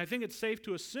 And I think it's safe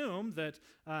to assume that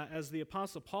as the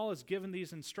Apostle Paul has given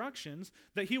these instructions,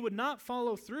 that he would not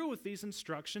follow through with these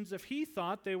instructions if he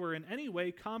thought they were in any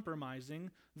way compromising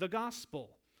the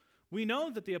gospel. We know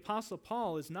that the Apostle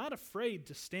Paul is not afraid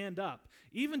to stand up,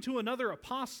 even to another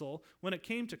apostle, when it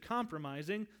came to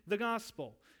compromising the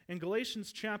gospel. In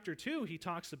Galatians chapter 2, he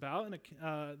talks about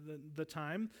the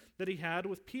time that he had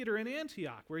with Peter in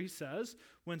Antioch, where he says,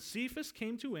 "When Cephas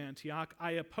came to Antioch,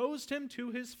 I opposed him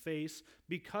to his face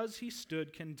because he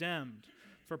stood condemned.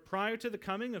 For prior to the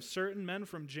coming of certain men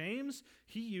from James,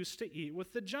 he used to eat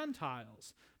with the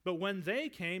Gentiles. But when they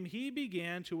came, he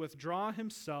began to withdraw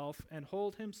himself and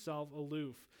hold himself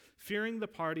aloof, fearing the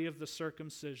party of the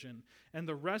circumcision. And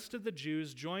the rest of the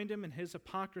Jews joined him in his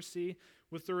hypocrisy,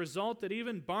 with the result that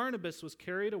even Barnabas was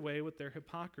carried away with their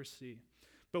hypocrisy.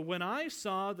 But when I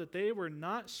saw that they were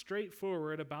not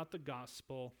straightforward about the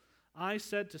gospel, I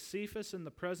said to Cephas in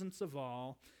the presence of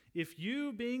all, 'If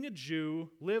you, being a Jew,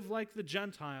 live like the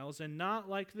Gentiles and not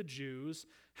like the Jews,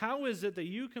 how is it that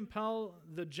you compel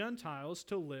the Gentiles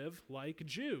to live like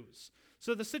Jews?'"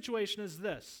 So the situation is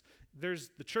this.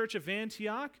 There's the church of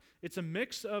Antioch. It's a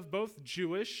mix of both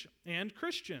Jewish and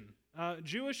Christian,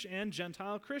 Jewish and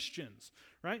Gentile Christians,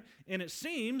 right? And it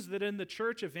seems that in the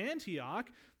church of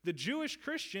Antioch, the Jewish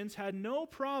Christians had no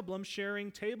problem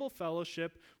sharing table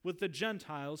fellowship with the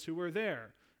Gentiles who were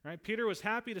there. Right? Peter was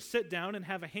happy to sit down and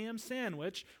have a ham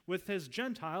sandwich with his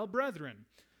Gentile brethren.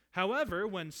 However,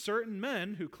 when certain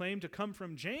men who claimed to come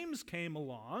from James came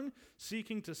along,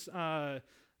 seeking to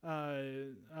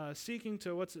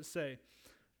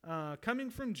coming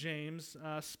from James,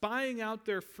 spying out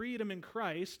their freedom in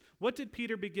Christ, what did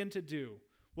Peter begin to do?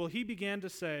 Well, he began to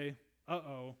say,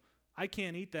 I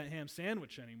can't eat that ham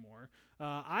sandwich anymore.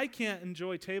 I can't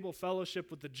enjoy table fellowship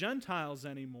with the Gentiles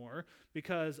anymore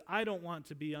because I don't want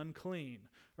to be unclean,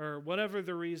 or whatever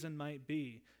the reason might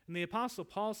be. And the Apostle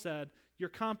Paul said, you're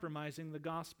compromising the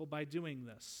gospel by doing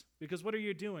this. Because what are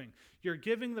you doing? You're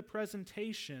giving the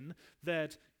presentation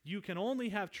that you can only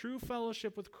have true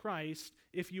fellowship with Christ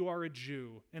if you are a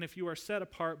Jew and if you are set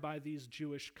apart by these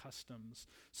Jewish customs.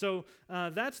 So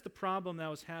that's the problem that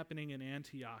was happening in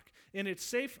Antioch. And it's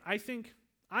safe, I think,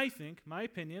 my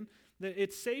opinion, that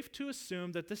it's safe to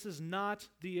assume that this is not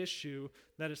the issue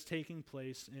that is taking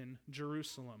place in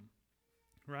Jerusalem,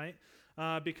 right?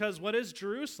 Because what is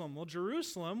Jerusalem? Well,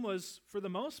 Jerusalem was, for the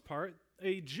most part,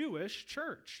 a Jewish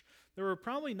church. There were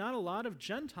probably not a lot of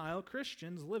Gentile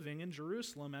Christians living in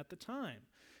Jerusalem at the time.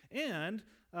 And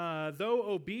though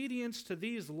obedience to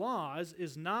these laws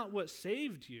is not what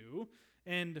saved you,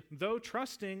 and though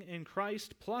trusting in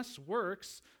Christ plus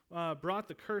works brought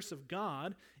the curse of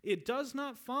God, it does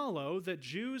not follow that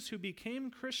Jews who became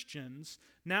Christians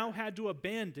now had to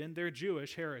abandon their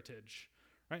Jewish heritage.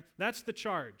 Right? That's the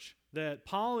charge, that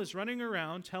Paul is running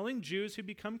around telling Jews who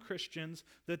become Christians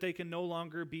that they can no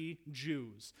longer be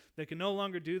Jews. They can no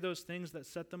longer do those things that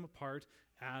set them apart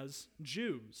as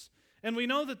Jews. And we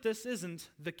know that this isn't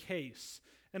the case.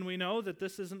 And we know that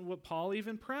this isn't what Paul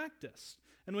even practiced.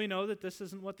 And we know that this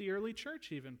isn't what the early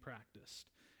church even practiced.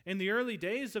 In the early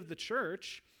days of the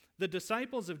church, the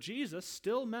disciples of Jesus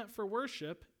still met for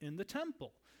worship in the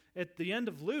temple. At the end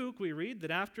of Luke, we read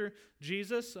that after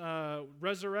Jesus after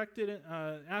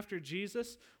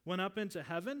Jesus went up into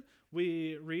heaven,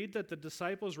 we read that the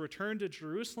disciples returned to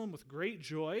Jerusalem with great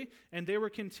joy, and they were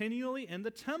continually in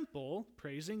the temple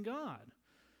praising God.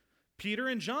 Peter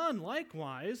and John,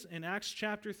 likewise, in Acts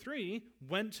chapter 3,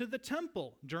 went to the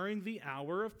temple during the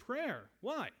hour of prayer.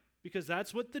 Why? because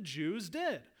that's what the Jews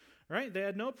did, right? They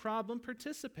had no problem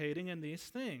participating in these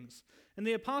things. And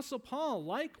the Apostle Paul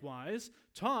likewise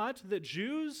taught that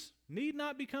Jews need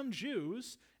not become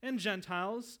Jews, and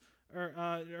Gentiles,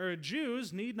 or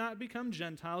Jews need not become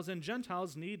Gentiles, and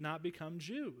Gentiles need not become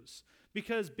Jews,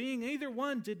 because being either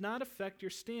one did not affect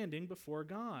your standing before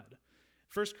God.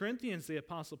 1 Corinthians, the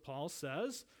Apostle Paul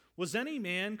says, "Was any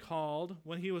man called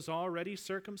when he was already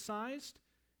circumcised?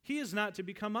 He is not to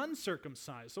become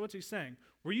uncircumcised." So what's he saying?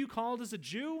 Were you called as a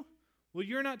Jew? Well,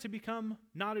 you're not to become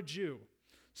not a Jew.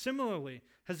 Similarly,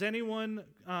 has anyone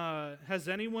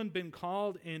been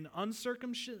called in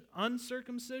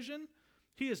uncircumcision?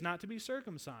 He is not to be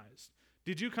circumcised.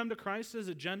 Did you come to Christ as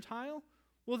a Gentile?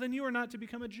 Well, then you are not to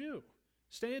become a Jew.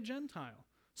 Stay a Gentile.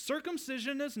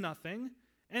 Circumcision is nothing,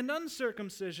 and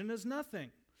uncircumcision is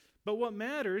nothing. But what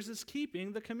matters is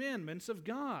keeping the commandments of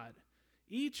God.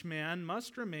 Each man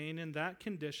must remain in that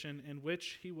condition in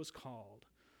which he was called.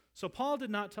 So Paul did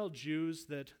not tell Jews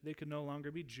that they could no longer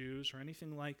be Jews or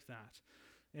anything like that.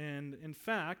 And in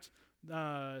fact,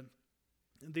 the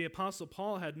Apostle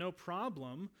Paul had no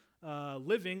problem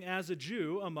living as a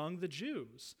Jew among the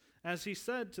Jews. As he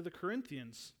said to the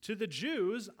Corinthians, "To the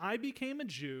Jews I became a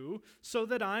Jew so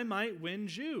that I might win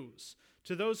Jews.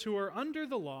 To those who are under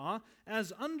the law,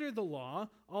 as under the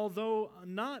law, although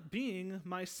not being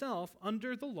myself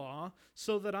under the law,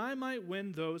 so that I might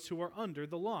win those who are under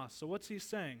the law." So what's he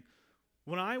saying?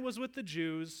 When I was with the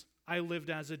Jews, I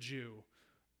lived as a Jew.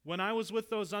 When I was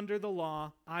with those under the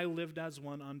law, I lived as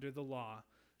one under the law.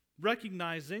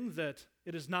 Recognizing that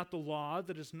it is not the law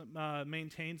that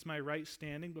maintains my right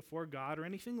standing before God or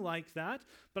anything like that,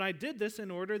 but I did this in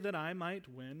order that I might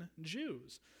win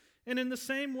Jews. And in the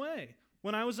same way,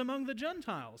 when I was among the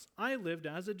Gentiles, I lived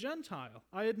as a Gentile.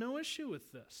 I had no issue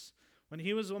with this. When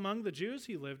he was among the Jews,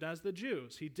 he lived as the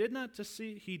Jews. He did not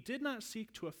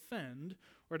seek to offend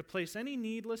or to place any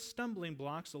needless stumbling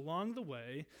blocks along the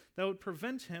way that would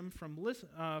prevent them from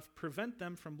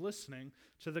listening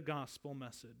to the gospel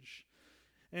message.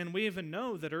 And we even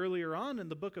know that earlier on in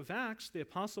the book of Acts, the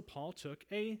Apostle Paul took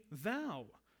a vow,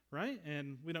 right?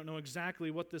 And we don't know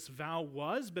exactly what this vow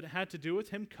was, but it had to do with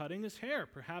him cutting his hair.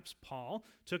 Perhaps Paul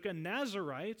took a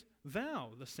Nazirite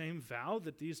vow, the same vow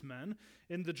that these men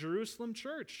in the Jerusalem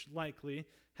church likely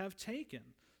have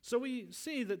taken. So we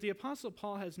see that the Apostle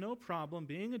Paul has no problem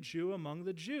being a Jew among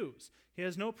the Jews. He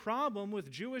has no problem with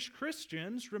Jewish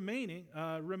Christians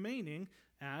remaining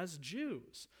as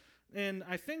Jews. And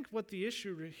I think what the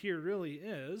issue here really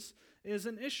is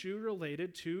an issue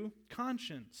related to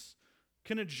conscience.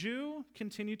 Can a Jew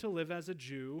continue to live as a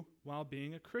Jew while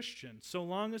being a Christian, so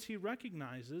long as he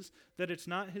recognizes that it's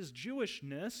not his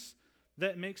Jewishness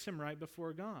that makes him right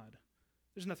before God?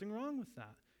 There's nothing wrong with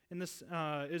that. And this,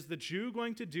 is the Jew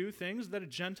going to do things that a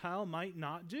Gentile might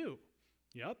not do?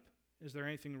 Yep. Is there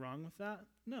anything wrong with that?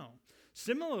 No.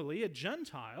 Similarly, a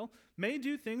Gentile may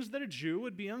do things that a Jew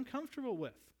would be uncomfortable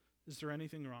with. Is there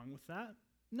anything wrong with that?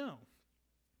 No.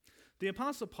 The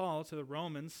Apostle Paul to the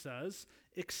Romans says,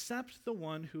 "Accept the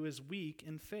one who is weak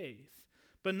in faith,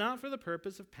 but not for the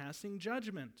purpose of passing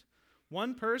judgment.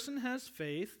 One person has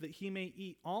faith that he may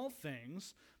eat all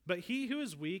things, but he who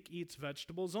is weak eats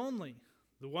vegetables only.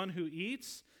 The one who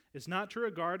eats is not to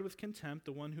regard with contempt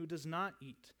the one who does not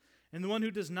eat. And the one who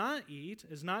does not eat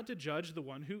is not to judge the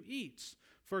one who eats,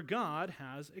 for God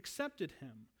has accepted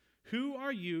him. Who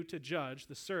are you to judge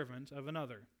the servant of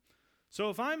another?"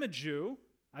 So if I'm a Jew,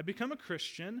 I become a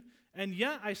Christian, and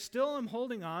yet I still am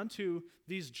holding on to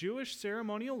these Jewish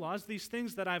ceremonial laws, these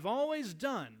things that I've always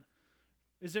done.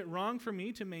 Is it wrong for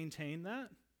me to maintain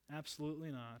that?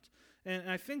 Absolutely not. And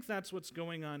I think that's what's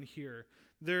going on here.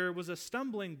 There was a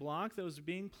stumbling block that was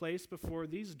being placed before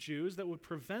these Jews that would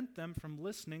prevent them from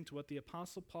listening to what the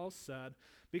Apostle Paul said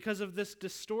because of this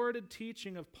distorted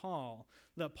teaching of Paul,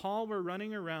 that Paul were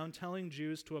running around telling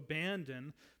Jews to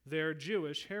abandon their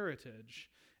Jewish heritage.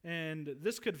 And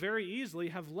this could very easily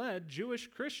have led Jewish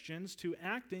Christians to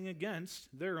acting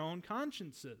against their own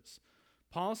consciences.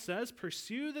 Paul says,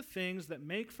 "Pursue the things that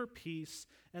make for peace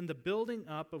and the building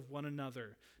up of one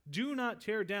another. Do not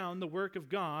tear down the work of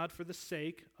God for the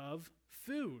sake of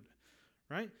food."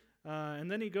 Right? And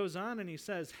then he goes on and he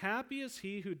says, "Happy is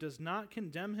he who does not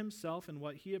condemn himself in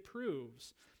what he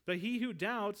approves, but he who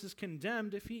doubts is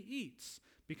condemned if he eats,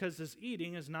 because his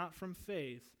eating is not from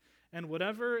faith. And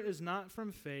whatever is not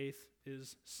from faith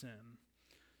is sin."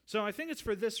 So I think it's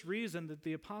for this reason that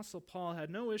the Apostle Paul had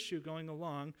no issue going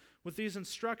along with these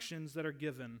instructions that are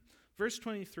given. Verse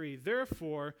 23,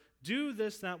 "Therefore, do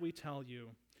this that we tell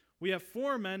you. We have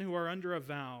 4 men who are under a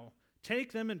vow.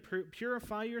 Take them and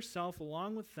purify yourself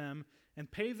along with them,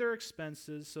 and pay their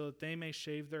expenses so that they may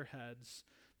shave their heads.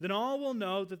 Then all will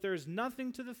know that there is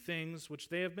nothing to the things which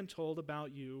they have been told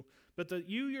about you, but that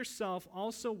you yourself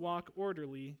also walk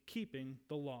orderly, keeping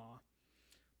the law.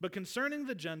 But concerning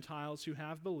the Gentiles who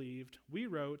have believed, we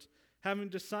wrote, having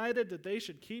decided that they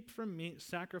should keep from meat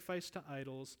sacrificed to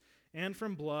idols, and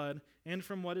from blood, and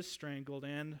from what is strangled,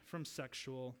 and from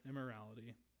sexual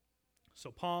immorality.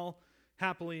 So Paul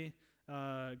happily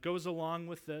goes along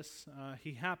with this.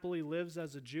 He happily lives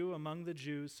as a Jew among the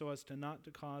Jews so as to not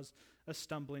to cause a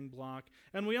stumbling block.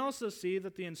 And we also see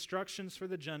that the instructions for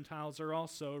the Gentiles are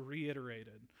also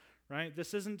reiterated. Right?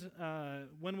 This isn't,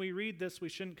 when we read this, we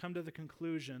shouldn't come to the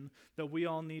conclusion that we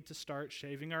all need to start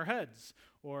shaving our heads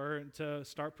or to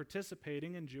start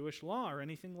participating in Jewish law or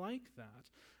anything like that.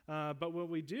 But what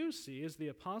we do see is the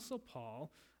Apostle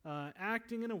Paul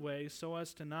acting in a way so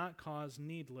as to not cause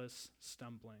needless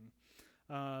stumbling.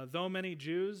 Though many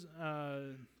Jews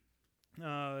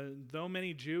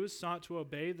sought to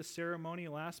obey the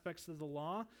ceremonial aspects of the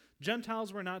law,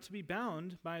 Gentiles were not to be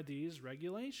bound by these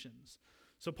regulations.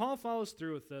 So Paul follows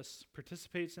through with this,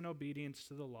 participates in obedience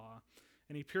to the law,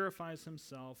 and he purifies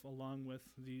himself along with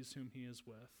these whom he is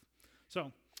with.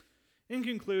 So, in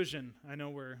conclusion, I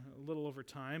know we're a little over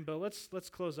time, but let's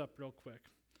close up real quick.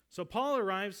 So Paul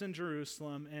arrives in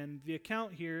Jerusalem, and the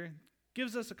account here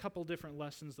gives us a couple different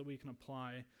lessons that we can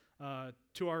apply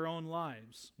to our own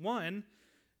lives. One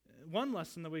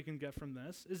lesson that we can get from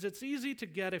this is it's easy to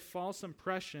get a false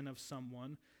impression of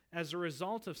someone as a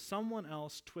result of someone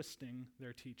else twisting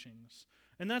their teachings.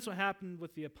 And that's what happened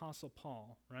with the Apostle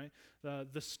Paul, right?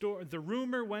 The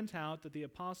rumor went out that the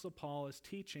Apostle Paul is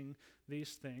teaching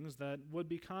these things that would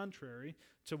be contrary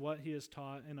to what he has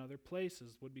taught in other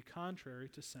places, would be contrary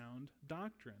to sound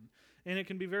doctrine. And it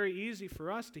can be very easy for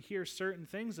us to hear certain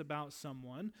things about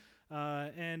someone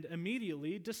and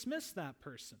immediately dismiss that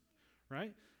person,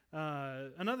 right?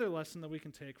 Another lesson that we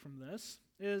can take from this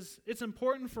is it's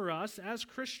important for us as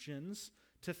Christians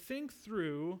to think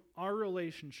through our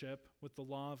relationship with the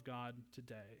law of God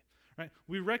today. Right?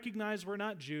 We recognize we're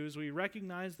not Jews. We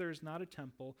recognize there's not a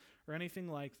temple or anything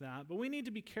like that. But we need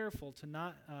to be careful to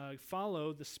not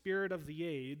follow the spirit of the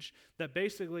age that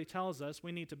basically tells us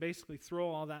we need to basically throw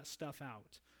all that stuff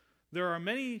out. There are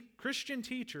many Christian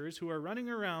teachers who are running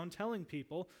around telling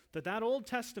people that Old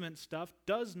Testament stuff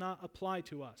does not apply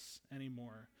to us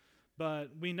anymore. But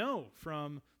we know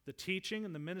from the teaching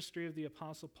and the ministry of the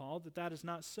Apostle Paul that is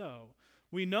not so.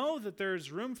 We know that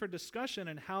there's room for discussion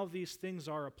in how these things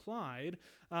are applied,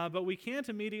 but we can't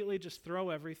immediately just throw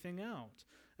everything out.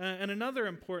 And another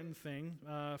important thing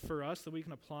for us that we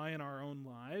can apply in our own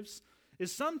lives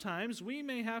is sometimes we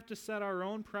may have to set our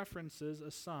own preferences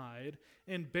aside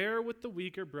and bear with the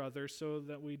weaker brother so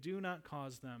that we do not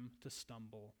cause them to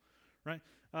stumble. Right?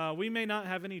 We may not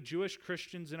have any Jewish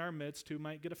Christians in our midst who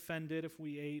might get offended if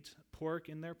we ate pork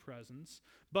in their presence,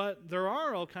 but there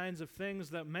are all kinds of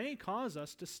things that may cause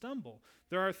us to stumble.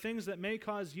 There are things that may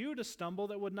cause you to stumble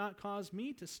that would not cause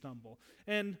me to stumble,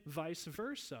 and vice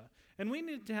versa. And we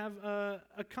need to have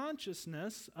a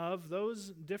consciousness of those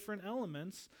different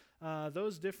elements,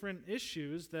 those different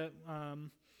issues that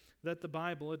the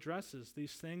Bible addresses,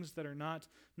 these things that are not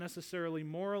necessarily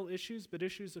moral issues, but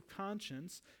issues of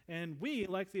conscience. And we,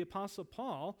 like the Apostle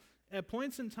Paul, at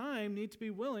points in time need to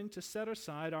be willing to set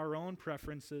aside our own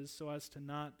preferences so as to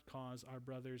not cause our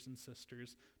brothers and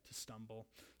sisters to stumble.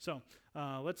 So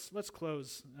let's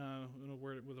close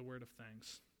with a word of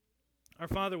thanks. Our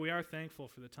Father, we are thankful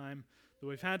for the time that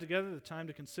we've had together, the time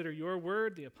to consider your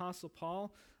word, the Apostle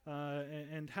Paul,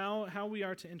 and how we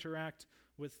are to interact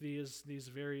with these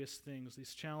various things,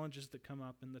 these challenges that come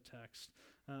up in the text.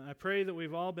 I pray that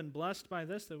we've all been blessed by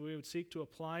this, that we would seek to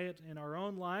apply it in our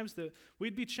own lives, that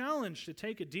we'd be challenged to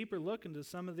take a deeper look into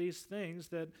some of these things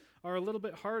that are a little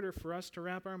bit harder for us to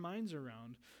wrap our minds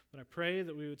around. But I pray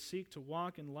that we would seek to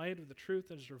walk in light of the truth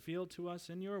that is revealed to us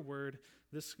in your word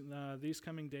these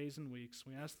coming days and weeks.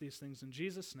 We ask these things in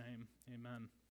Jesus' name. Amen.